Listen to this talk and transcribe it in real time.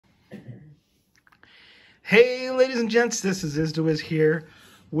Hey, ladies and gents, this is Izdawiz here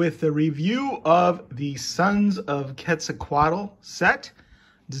with a review of the Sons of Quetzalcoatl set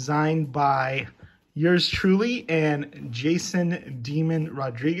designed by yours truly and Jason Demon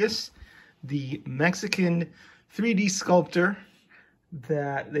Rodriguez, the Mexican 3D sculptor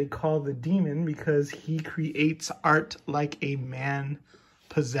that they call the Demon because he creates art like a man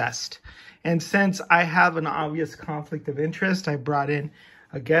possessed. And since I have an obvious conflict of interest, I brought in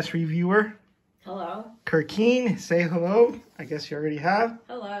a guest reviewer. Hello. Kirkeen, say hello. I guess you already have.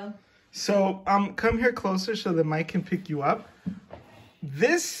 Hello. So, come here closer so the mic can pick you up.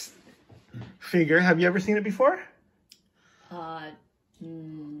 This figure, have you ever seen it before?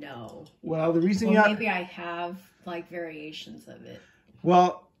 No. Well, the reason maybe I have, like, variations of it.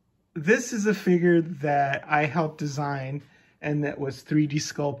 Well, this is a figure that I helped design and that was 3D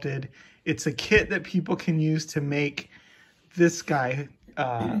sculpted. It's a kit that people can use to make this guy.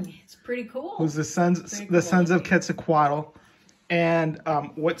 It's pretty cool. Who's the Sons of Quetzalcoatl. And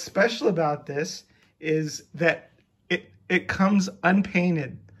what's special about this is that it comes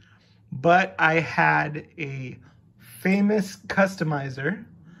unpainted. But I had a famous customizer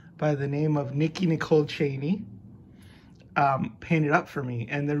by the name of Nikki Nikole Chaney paint it up for me.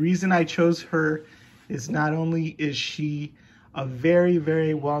 And the reason I chose her is not only is she a very,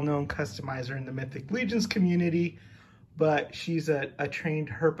 very well-known customizer in the Mythic Legions community, but she's a trained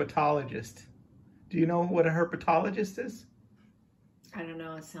herpetologist. Do you know what a herpetologist is? I don't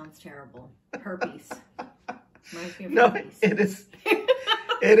know. It sounds terrible. Herpes. No, it is.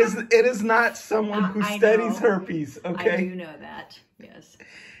 It is not someone who studies herpes. Okay, I do know that. Yes.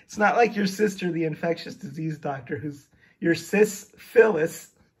 It's not like your sister, the infectious disease doctor, who's your sis Phyllis,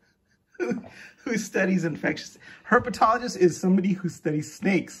 who studies infectious. Herpetologist is somebody who studies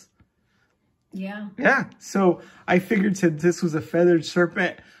snakes. Yeah. Yeah. So I figured since this was a feathered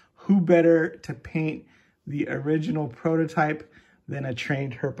serpent, who better to paint the original prototype than a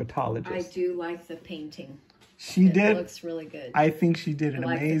trained herpetologist? I do like the painting. It looks really good. I think she did an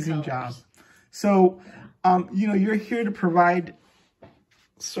amazing job. So, you know, you're here to provide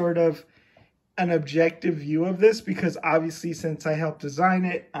sort of an objective view of this because obviously since I helped design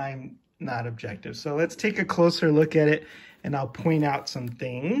it, I'm not objective. So let's take a closer look at it and I'll point out some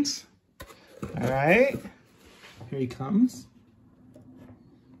things. All right, here he comes.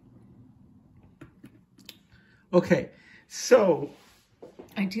 Okay, so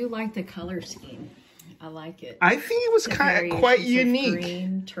I do like the color scheme. I like it. I think it was quite unique.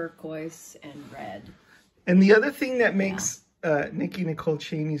 Green, turquoise, and red. And the other thing that makes Nikki Nikole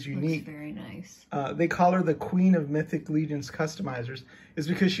Chaney's unique, looks very nice. They call her the Queen of Mythic Legions customizers, is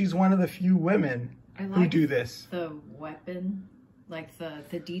because she's one of the few women who do this. The weapon. Like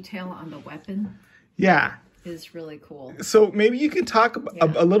the detail on the weapon, yeah, is really cool. So maybe you can talk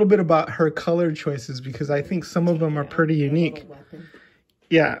a little bit about her color choices because I think some of them are pretty unique.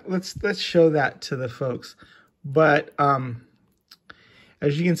 Yeah, let's show that to the folks. But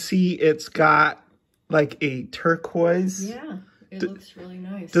as you can see, it's got like a turquoise. Yeah, it looks really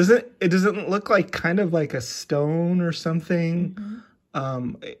nice. It doesn't look like kind of like a stone or something.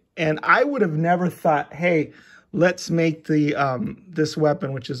 Mm-hmm. And I would have never thought, hey, let's make the this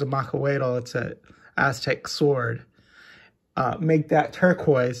weapon, which is a macahuetl, it's an Aztec sword, make that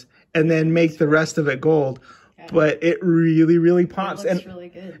turquoise, and then make the rest of it gold. Yeah. But it really, really pops. It looks really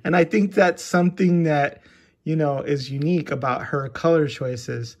good. And I think that's something that, you know, is unique about her color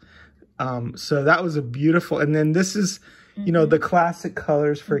choices. So that was a beautiful, and then this is, you know, the classic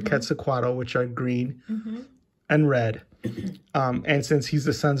colors for Quetzalcoatl, which are green and red. And since he's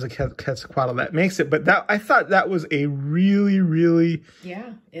the Sons of Quetzalcoatl, that makes it. But I thought that was a really, really...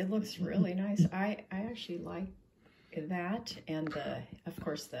 Yeah, it looks really nice. I actually like that and, of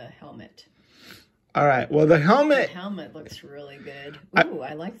course, the helmet. All right. Well, the helmet... The helmet looks really good. Ooh,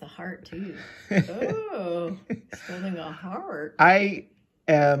 I like the heart, too. Oh, it's holding a heart. I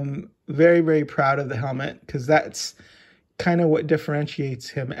am very, very proud of the helmet because that's kind of what differentiates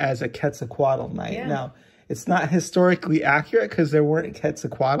him as a Quetzalcoatl knight. Yeah. Now, it's not historically accurate because there weren't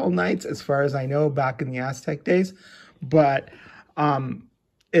Quetzalcoatl knights, as far as I know, back in the Aztec days. But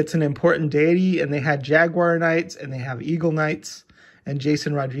it's an important deity, and they had jaguar knights, and they have eagle knights, and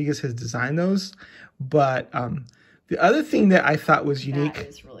Jason Rodriguez has designed those. But the other thing that I thought was unique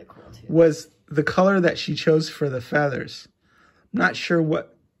is really cool too. Was the color that she chose for the feathers. I'm not sure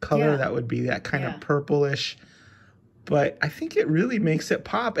what color that would be, that kind of purplish. But I think it really makes it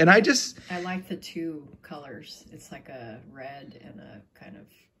pop. And I like the two colors. It's like a red and a kind of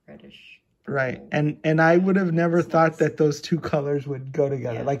reddish. Right. And I would have never thought that those two colors would go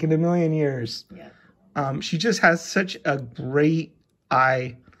together. Like in a million years. Yeah. She just has such a great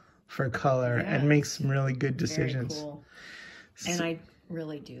eye for color and make some really good decisions. Very cool. And I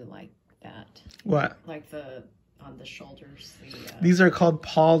really do like that. What? Like on the shoulders. These are called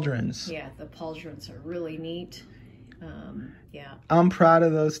pauldrons. Yeah, the pauldrons are really neat. Yeah. I'm proud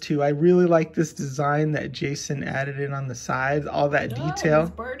of those too. I really like this design that Jason added in on the sides, all that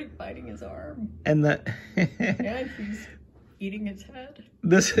detail. He's biting his arm. And yeah, he's eating its head.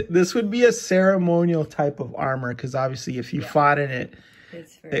 This would be a ceremonial type of armor, because obviously if you fought in it,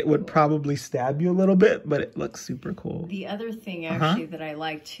 it would probably stab you a little bit, but it looks super cool. The other thing actually that I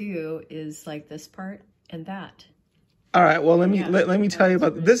like too is like this part and that. All right, well let me tell you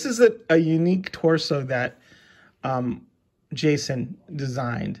about this. Is a unique torso that Jason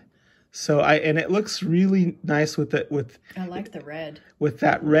designed. So and it looks really nice with I like the red. With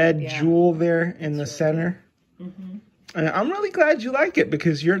that red jewel there in the center. Mm-hmm. And I'm really glad you like it,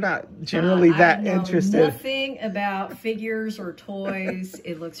 because you're not generally that interested. Nothing about figures or toys.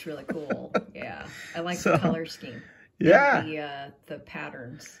 It looks really cool. Yeah, I like the color scheme. Yeah, and the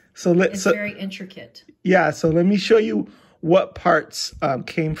patterns. It's very intricate. Yeah, so let me show you what parts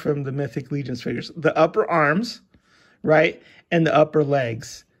came from the Mythic Legions figures. The upper arms, right, and the upper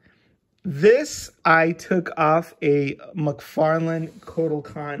legs. This I took off a McFarlane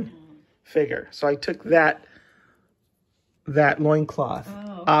Kotalkan figure. So I took that loincloth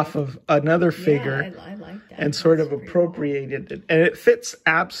off of another figure I like that. and sort of appropriated it. And it fits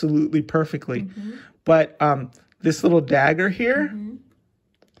absolutely perfectly. Mm-hmm. But this little dagger here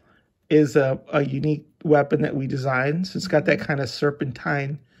is a unique weapon that we designed. So it's got that kind of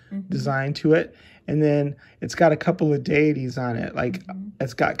serpentine design to it. And then it's got a couple of deities on it. Like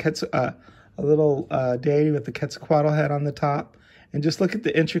it's got a little deity with the Quetzalcoatl head on the top. And just look at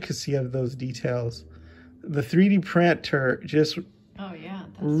the intricacy of those details. The 3D printer just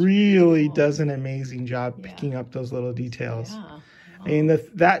really does an amazing job picking up those little details. Yeah. I mean,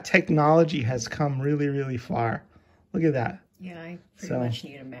 that technology has come really, really far. Look at that. Yeah, I pretty much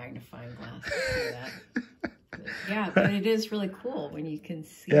need a magnifying glass to see that. But it is really cool when you can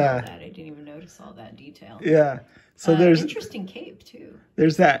see all that. I didn't even notice all that detail. Yeah. So there's interesting cape too.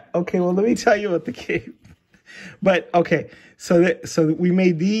 There's that. Okay, well let me tell you what the cape. But okay, so we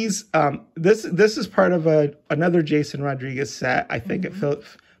made these. This is part of another Jason Rodriguez set. I think it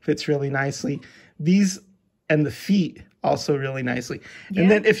fits really nicely. These and the feet also really nicely. Yeah.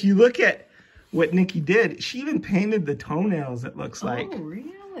 And then if you look at what Nikki did, she even painted the toenails. It looks like. Oh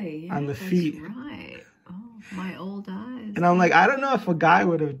really? Yeah, on the feet. Right. Oh, my old eyes. And I'm like, I don't know if a guy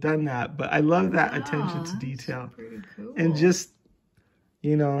would have done that, but I love that attention to detail. Pretty cool. And just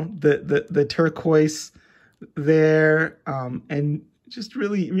the turquoise there, and just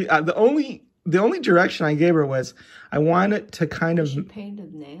really the only direction I gave her was I wanted to kind of. She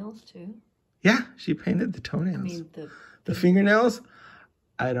painted nails too. Yeah, she painted the toenails. I mean the fingernails.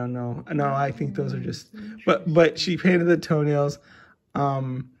 I don't know. No, I think those are just. But she painted the toenails,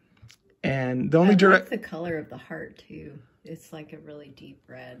 and the only the color of the heart too. It's like a really deep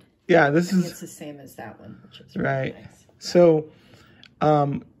red. Yeah, it's the same as that one, which is really nice. Yeah. So,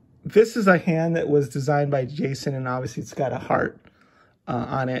 this is a hand that was designed by Jason, and obviously it's got a heart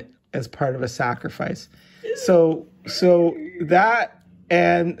on it as part of a sacrifice. So that,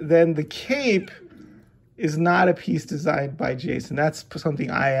 and then the cape is not a piece designed by Jason. That's something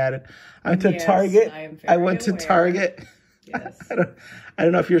I added. I went to Target. I went to Target. Yes. I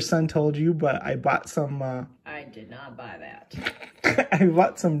don't know if your son told you, but I bought some. I did not buy that. I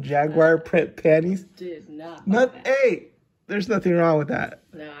bought some Jaguar print panties. Did not buy that. Hey, there's nothing wrong with that.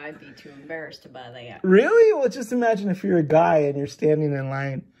 No, I'd be too embarrassed to buy that. Really? Well, just imagine if you're a guy and you're standing in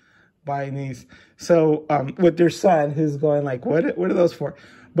line buying these. So with your son, who's going like, what are those for?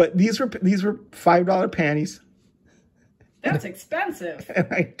 But these were $5 panties. That's expensive.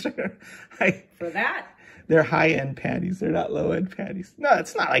 And for that? They're high-end panties. They're not low-end panties. No,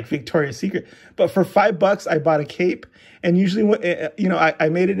 it's not like Victoria's Secret. But for $5, I bought a cape. And usually, I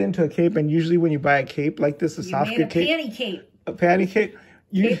made it into a cape. And usually when you buy a cape like this, a soft cape. Panty cape. A panty cape.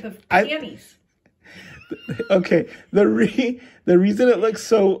 Cape of panties. Okay. The reason it looks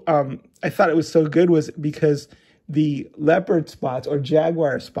so, I thought it was so good was because the leopard spots or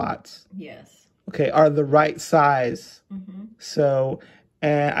jaguar spots. Yes. Okay, are the right size. Mm-hmm. So,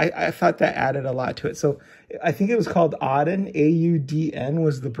 and I thought that added a lot to it. So I think it was called Auden, A-U-D-N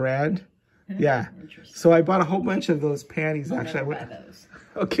was the brand. Yeah. So I bought a whole bunch of those panties. Actually, I went. Those.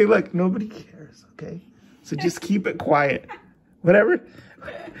 Okay, look, nobody cares. Okay, so just keep it quiet, whatever.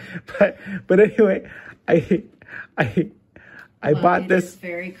 But anyway, I bought this. It's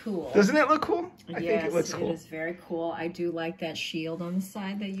very cool. Doesn't it look cool? I think it looks cool. It is very cool. I do like that shield on the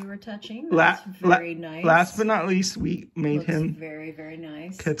side that you were touching. That's very nice. Last but not least, we made him very, very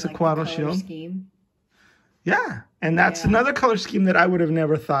nice. Quetzalcoatl shield. Scheme. Yeah, and that's another color scheme that I would have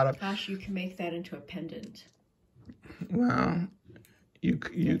never thought of. Gosh, you can make that into a pendant. Wow.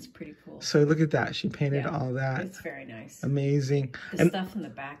 It's pretty cool. So look at that. She painted all that. It's very nice. Amazing. The stuff in the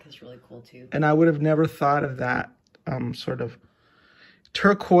back is really cool too. And I would have never thought of that sort of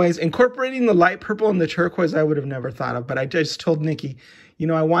turquoise. Incorporating the light purple and the turquoise I would have never thought of. But I just told Nikki, you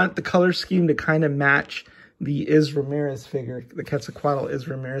know, I want the color scheme to kind of match the Is Ramirez figure, the Quetzalcoatl Is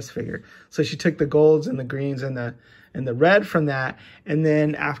Ramirez figure. So she took the golds and the greens and the red from that. And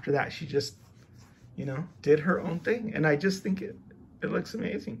then after that, she just, you know, did her own thing. And I just think it looks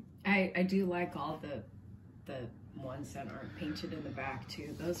amazing. I do like all the ones that aren't painted in the back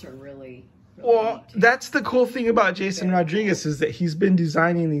too. Those are really well, that's the cool thing about Jason Rodriguez is that he's been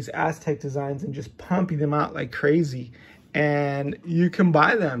designing these Aztec designs and just pumping them out like crazy. And you can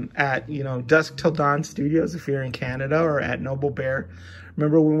buy them at, you know, Dusk Till Dawn Studios if you're in Canada, or at Noble Bear.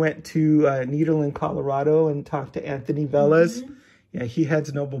 Remember we went to Nederland, Colorado and talked to Anthony Velas. Yeah, he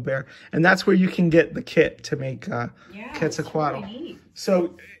heads Noble Bear. And that's where you can get the kit to make Quetzalcoatl. Really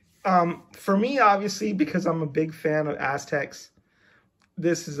so for me, obviously, because I'm a big fan of Aztecs,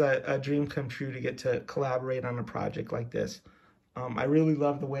 this is a dream come true to get to collaborate on a project like this. I really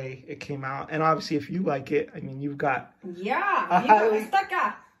love the way it came out. And obviously, if you like it, I mean, you've got... Yeah,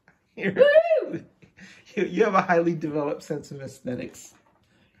 you have a highly developed sense of aesthetics.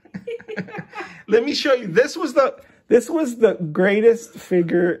 Let me show you. This was the greatest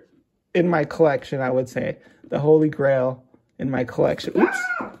figure in my collection, I would say. The Holy Grail in my collection. Oops.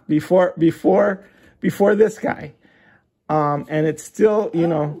 Before this guy. And it's still, you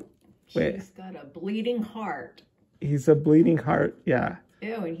know... He's got a bleeding heart. He's a bleeding heart, yeah.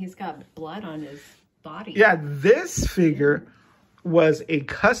 Ew, and he's got blood on his body. Yeah, this figure was a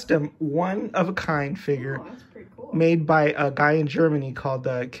custom, one-of-a-kind figure that's pretty cool. Made by a guy in Germany called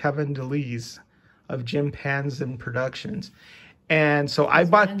Kevin DeLees of Jim Panzen Productions. And so I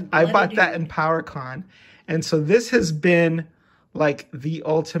bought that in PowerCon. And so this has been like the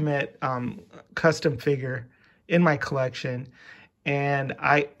ultimate custom figure in my collection. And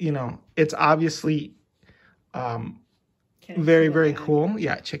it's obviously very, very cool.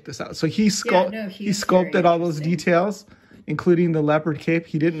 Yeah, check this out. So he sculpted all those details, including the leopard cape.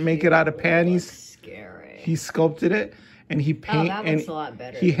 He didn't make it out of panties. Scary. He sculpted it, and he painted. That looks a lot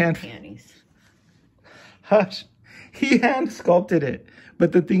better than panties. Hush. He hand sculpted it,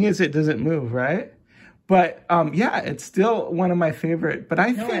 but the thing is, it doesn't move, right? But yeah, it's still one of my favorite. But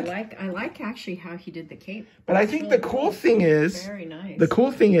I like actually how he did the cape. But I think the cool thing is, very nice. The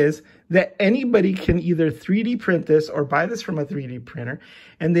cool thing is that anybody can either 3D print this or buy this from a 3D printer,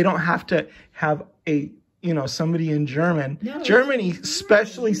 and they don't have to have somebody in Germany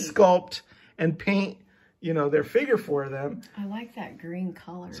specially sculpt and paint, their figure for them. I like that green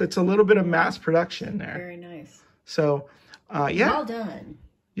color. So it's a little bit of mass production there. Very nice. So, yeah. Well done.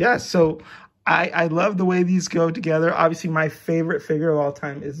 Yeah, so I love the way these go together. Obviously, my favorite figure of all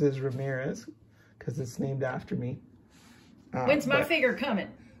time is Ramirez, because it's named after me. When's my figure coming?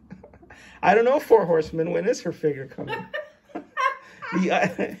 I don't know, Four Horsemen. When is her figure coming?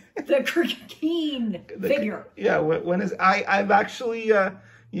 The Keen figure. Yeah, when is... I've actually,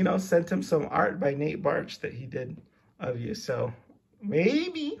 sent him some art by Nate Barch that he did of you, so...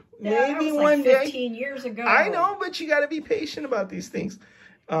 Maybe one day. 15 years ago. I know, but you got to be patient about these things.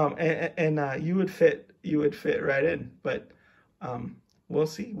 And you would fit right in, but we'll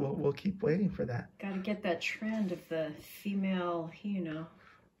see. We'll keep waiting for that. Got to get that trend of the female,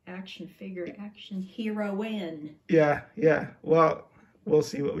 action figure, action heroine. Yeah. Well, we'll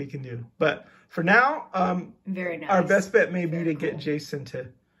see what we can do. But for now, very nice. Our best bet may be to get Jason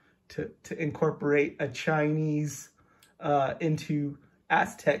to incorporate a Chinese into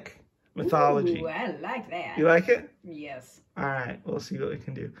Aztec mythology. Ooh, I like that. You like it? Yes. All right, we'll see what we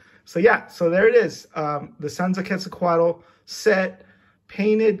can do. So yeah, so there it is. The Sons of Quetzalcoatl set,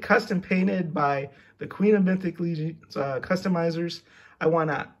 custom painted by the Queen of Mythic Legion's customizers.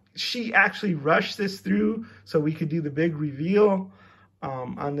 She actually rushed this through so we could do the big reveal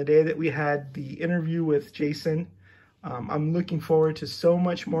on the day that we had the interview with Jason. I'm looking forward to so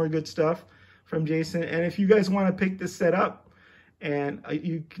much more good stuff from Jason. And if you guys want to pick this set up, and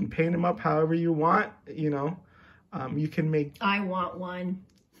you can paint them up however you want, you can make... I want one.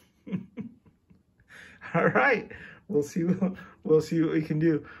 All right. We'll see what we can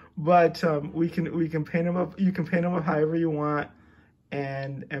do. But we can paint them up. You can paint them up however you want.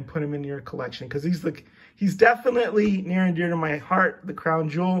 and put him in your collection, because he's definitely near and dear to my heart. The crown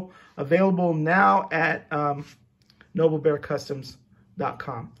jewel, available now at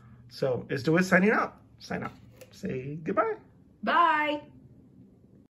noblebearcustoms.com. So, is DeWitt signing out. Sign out. Say goodbye. Bye.